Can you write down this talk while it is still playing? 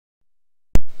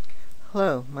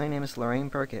Hello, my name is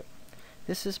Berkett.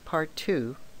 This is part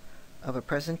 2 of a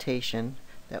presentation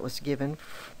that was given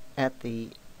at the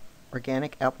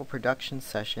Organic Apple Production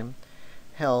Session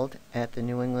held at the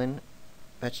New England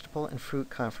Vegetable and Fruit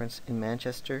Conference in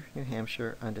Manchester, New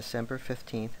Hampshire on December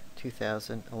 15,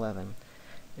 2011.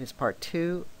 It is part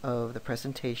 2 of the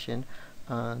presentation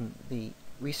on the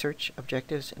research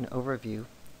objectives and overview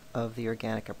of the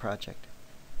OrganicA project.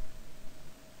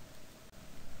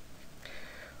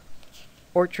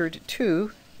 Orchard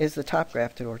 2 is the top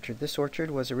grafted orchard. This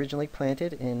orchard was originally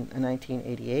planted in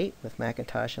 1988 with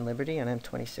McIntosh and Liberty on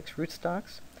M26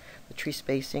 rootstocks. The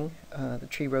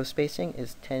tree row spacing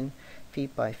is 10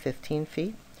 feet by 15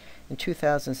 feet. In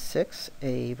 2006,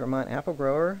 a Vermont apple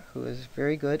grower who is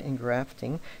very good in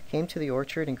grafting came to the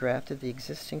orchard and grafted the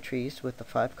existing trees with the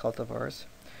 5 cultivars.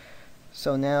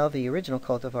 So now the original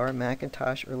cultivar,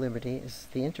 McIntosh or Liberty, is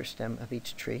the interstem of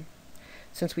each tree.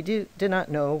 Since we did not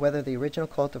know whether the original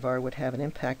cultivar would have an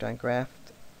impact on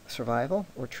graft survival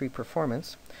or tree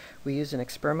performance, we used an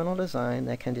experimental design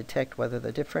that can detect whether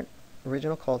the different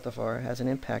original cultivar has an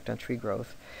impact on tree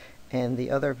growth and the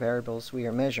other variables we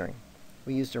are measuring.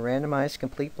 We used a randomized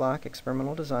complete block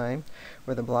experimental design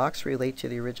where the blocks relate to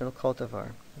the original cultivar,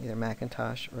 either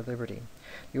McIntosh or Liberty.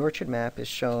 The orchard map is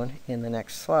shown in the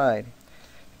next slide.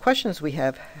 Questions we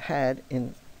had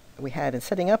in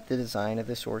setting up the design of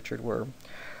this orchard were: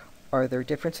 are there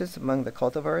differences among the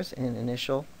cultivars in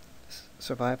initial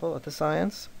survival of the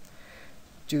science?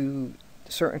 Do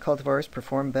certain cultivars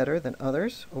perform better than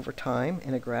others over time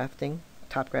in a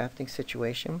top grafting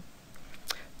situation?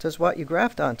 Does what you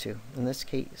graft onto, in this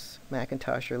case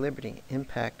McIntosh or Liberty,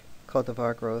 impact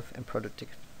cultivar growth and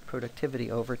productivity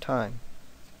over time?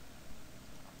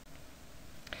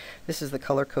 This is the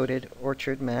color-coded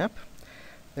orchard map.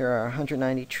 There are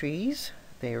 190 trees.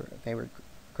 They were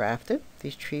grafted.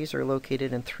 These trees are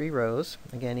located in 3 rows.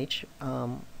 Again, each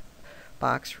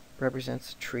box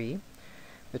represents a tree.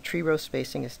 The tree row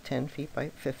spacing is 10 feet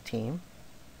by 15.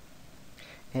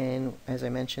 And as I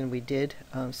mentioned, we did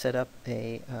set up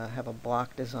have a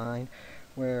block design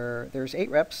where there's 8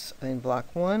 reps in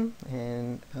block 1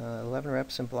 and 11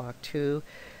 reps in block 2.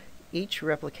 Each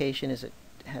replication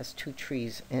has 2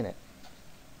 trees in it.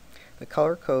 The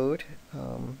color code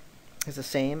is the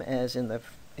same as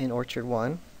in Orchard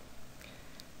 1.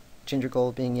 Ginger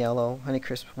Gold being yellow,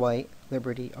 Honeycrisp white,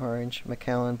 Liberty orange,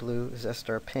 Macallan blue,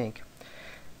 Zestar pink.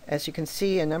 As you can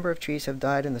see, a number of trees have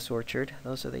died in this orchard.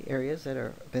 Those are the areas that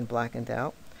have been blackened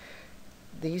out.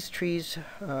 These trees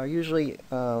are usually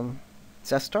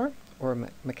Zestar or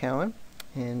Macallan,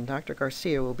 and Dr.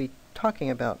 Garcia will be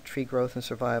talking about tree growth and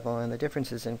survival and the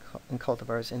differences in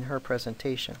cultivars in her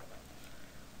presentation.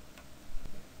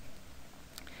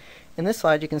 In this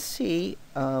slide, you can see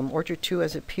Orchard 2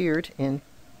 as it appeared in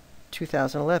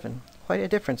 2011. Quite a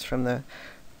difference from the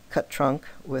cut trunk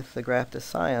with the grafted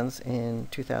scions in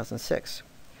 2006.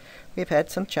 We have had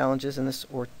some challenges in this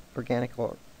organic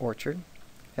orchard.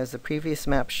 As the previous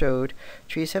map showed,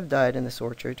 trees have died in this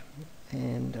orchard,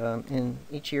 and in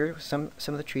each year some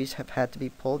of the trees have had to be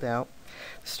pulled out.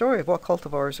 The story of what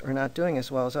cultivars are not doing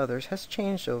as well as others has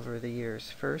changed over the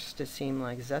years. First, it seemed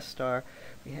like Zestar,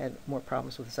 we had more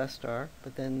problems with Zestar,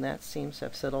 but then that seems to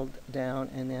have settled down,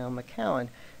 and now Macallan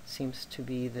seems to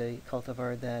be the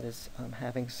cultivar that is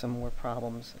having some more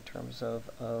problems in terms of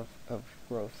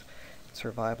growth and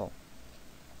survival.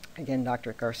 Again,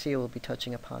 Dr. Garcia will be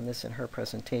touching upon this in her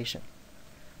presentation.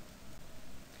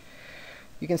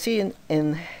 You can see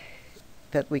in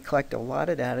that we collect a lot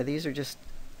of data. These are just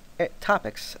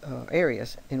topics,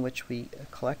 areas in which we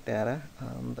collect data.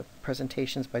 The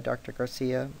presentations by Dr.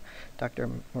 Garcia, Dr.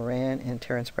 Moran, and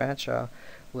Terence Bradshaw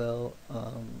will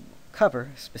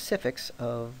cover specifics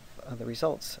of the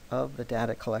results of the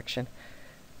data collection.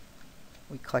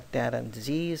 We collect data on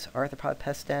disease, arthropod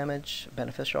pest damage,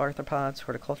 beneficial arthropods,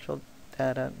 horticultural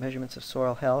data, measurements of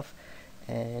soil health,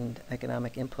 and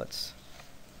economic inputs.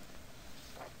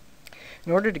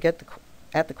 In order to get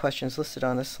at the questions listed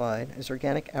on this slide: is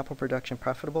organic apple production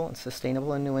profitable and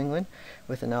sustainable in New England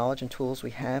with the knowledge and tools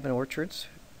we have in orchards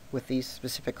with these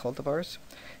specific cultivars?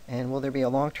 And will there be a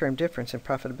long-term difference in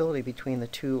profitability between the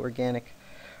 2 organic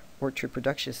orchard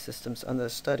production systems under the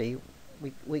study?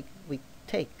 We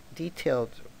take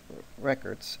detailed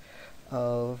records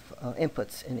of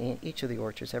inputs in each of the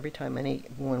orchards. Every time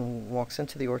anyone walks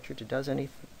into the orchard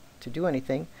to do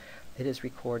anything, it is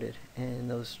recorded, and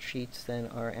those sheets then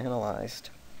are analyzed.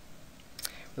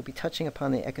 We'll be touching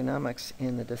upon the economics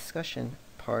in the discussion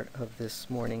part of this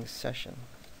morning's session.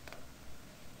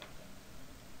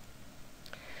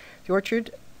 The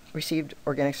orchard received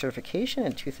organic certification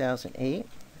in 2008.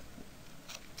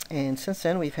 And since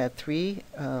then, we've had 3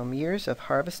 years of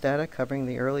harvest data covering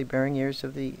the early bearing years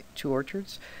of the 2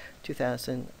 orchards,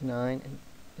 2009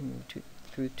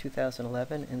 through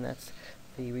 2011, and that's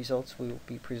the results we will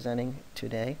be presenting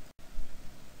today.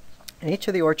 In each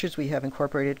of the orchards, we have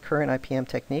incorporated current IPM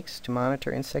techniques to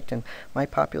monitor insect and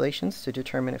mite populations to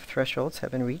determine if thresholds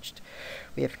have been reached.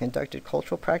 We have conducted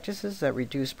cultural practices that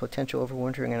reduce potential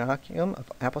overwintering inoculum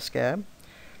of apple scab.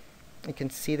 You can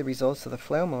see the results of the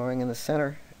flail mowing in the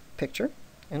center picture.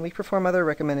 And we perform other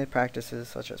recommended practices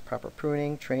such as proper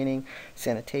pruning, training,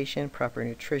 sanitation, proper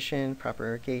nutrition, proper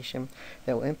irrigation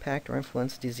that will impact or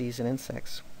influence disease in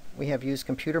insects. We have used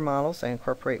computer models that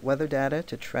incorporate weather data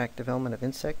to track development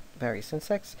of various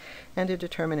insects and to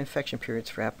determine infection periods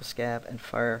for apple scab and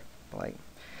fire blight.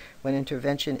 When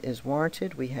intervention is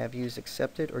warranted, we have used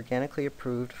accepted, organically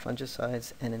approved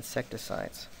fungicides and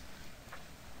insecticides.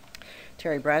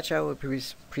 Terry Bradshaw will be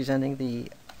presenting the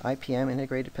IPM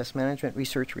Integrated Pest Management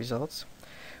research results.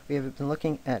 We have been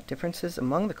looking at differences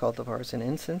among the cultivars in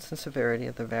incidence and severity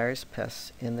of the various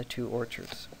pests in the 2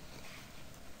 orchards.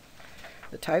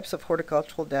 The types of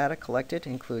horticultural data collected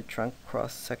include trunk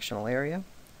cross-sectional area,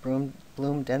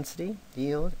 bloom density,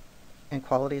 yield, and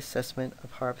quality assessment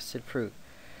of harvested fruit.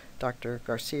 Dr.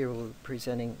 Garcia will be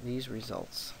presenting these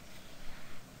results.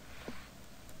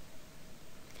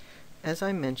 As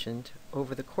I mentioned,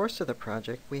 over the course of the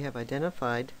project, we have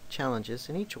identified challenges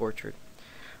in each orchard.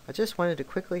 I just wanted to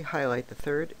quickly highlight the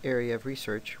 3rd area of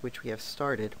research which we have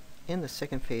started in the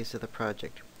 2nd phase of the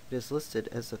project. It is listed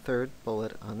as the 3rd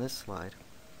bullet on this slide.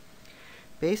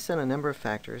 Based on a number of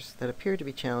factors that appear to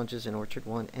be challenges in Orchard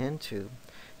 1 and 2,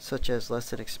 such as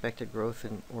less than expected growth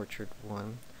in Orchard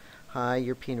 1, high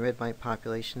European red mite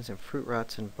populations and fruit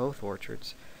rots in both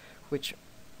orchards, which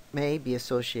may be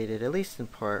associated, at least in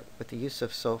part, with the use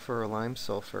of sulfur or lime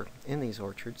sulfur in these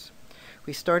orchards,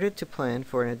 we started to plan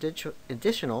for an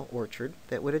additional orchard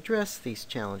that would address these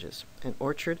challenges, an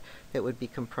orchard that would be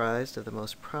comprised of the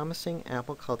most promising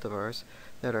apple cultivars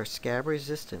that are scab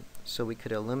resistant, so we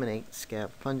could eliminate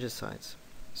scab fungicides.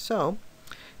 So,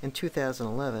 in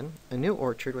 2011, a new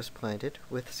orchard was planted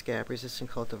with scab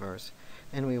resistant cultivars,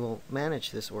 and we will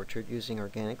manage this orchard using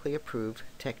organically approved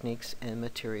techniques and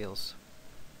materials.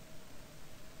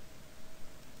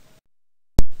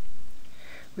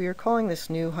 We are calling this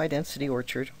new high-density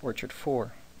orchard Orchard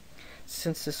 4.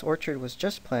 Since this orchard was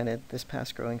just planted this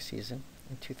past growing season,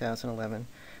 in 2011,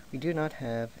 we do not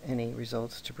have any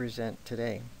results to present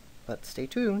today, but stay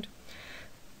tuned.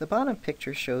 The bottom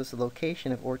picture shows the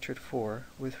location of Orchard 4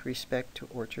 with respect to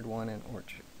Orchard 1 and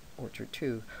Orchard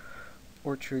 2.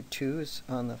 Orchard 2 is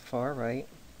on the far right,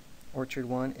 Orchard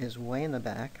 1 is way in the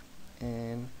back,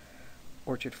 and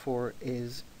Orchard 4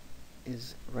 is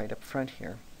right up front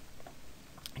here.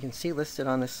 You can see listed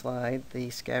on this slide the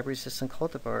scab-resistant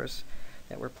cultivars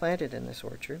that were planted in this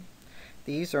orchard.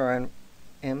 These are on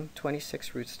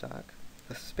M26 rootstock.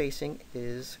 The spacing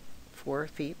is 4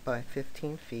 feet by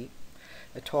 15 feet.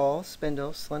 A tall,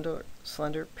 spindle,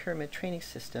 slender pyramid training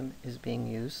system is being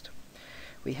used.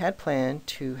 We had planned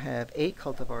to have 8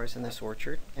 cultivars in this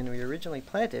orchard, and we originally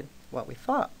planted what we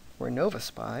thought were Nova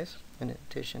Spies, in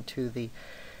addition to the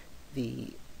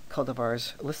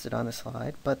cultivars listed on the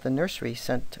slide, but the nursery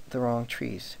sent the wrong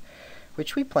trees,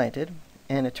 which we planted,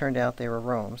 and it turned out they were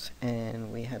Romes,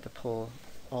 and we had to pull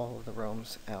all of the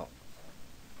Romes out.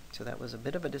 So that was a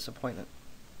bit of a disappointment.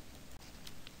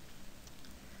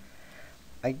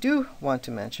 I do want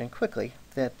to mention quickly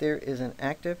that there is an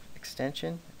active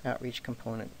extension outreach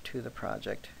component to the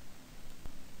project.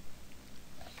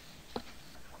 The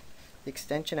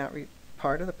extension outreach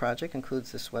part of the project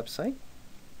includes this website.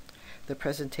 The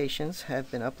presentations have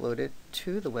been uploaded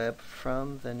to the web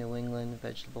from the New England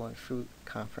Vegetable and Fruit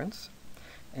Conference,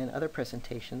 and other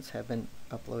presentations have been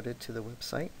uploaded to the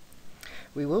website.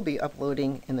 We will be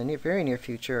uploading in the very near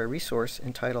future a resource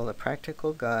entitled A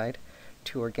Practical Guide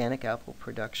to Organic Apple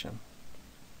Production.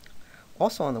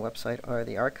 Also on the website are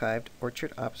the archived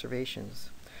Orchard Observations,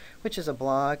 which is a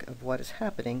blog of what is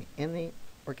happening in the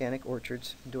organic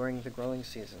orchards during the growing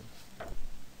season.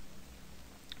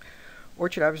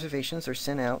 Orchard observations are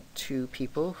sent out to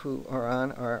people who are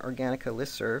on our OrganicA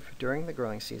listserv during the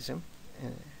growing season,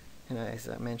 and as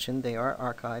I mentioned, they are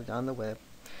archived on the web.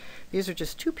 These are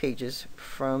just 2 pages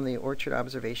from the orchard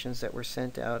observations that were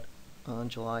sent out on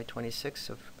July 26th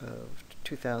of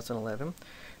 2011.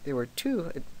 There were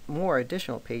 2 more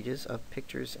additional pages of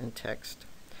pictures and text.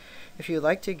 If you would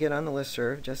like to get on the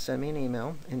listserv, just send me an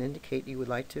email and indicate you would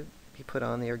like to be put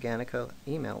on the OrganicA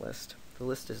email list. The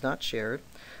list is not shared.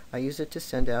 I use it to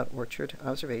send out orchard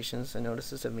observations and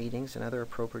notices of meetings and other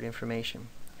appropriate information.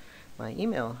 My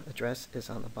email address is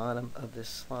on the bottom of this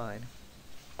slide.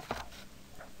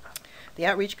 The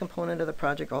outreach component of the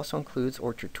project also includes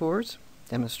orchard tours,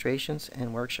 demonstrations,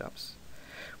 and workshops.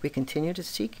 We continue to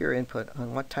seek your input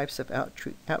on what types of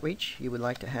outreach you would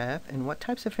like to have and what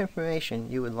types of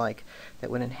information you would like that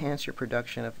would enhance your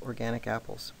production of organic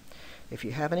apples. If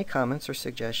you have any comments or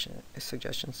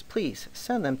suggestions, please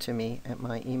send them to me at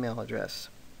my email address.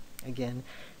 Again,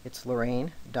 it's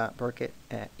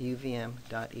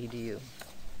lorraine.berkett@uvm.edu.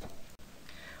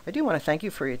 I do want to thank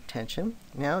you for your attention.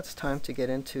 Now it's time to get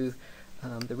into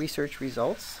the research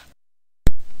results.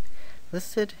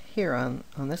 Listed here on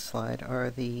this slide are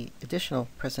the additional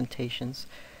presentations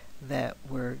that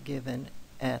were given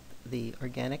at the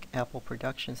Organic Apple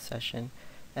Production Session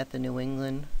at the New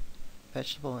England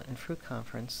Vegetable and Fruit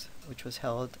Conference, which was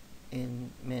held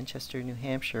in Manchester, New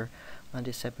Hampshire on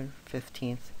December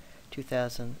 15th,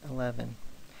 2011.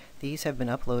 These have been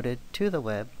uploaded to the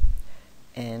web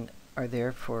and are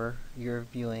there for your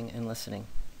viewing and listening.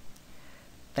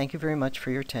 Thank you very much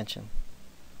for your attention.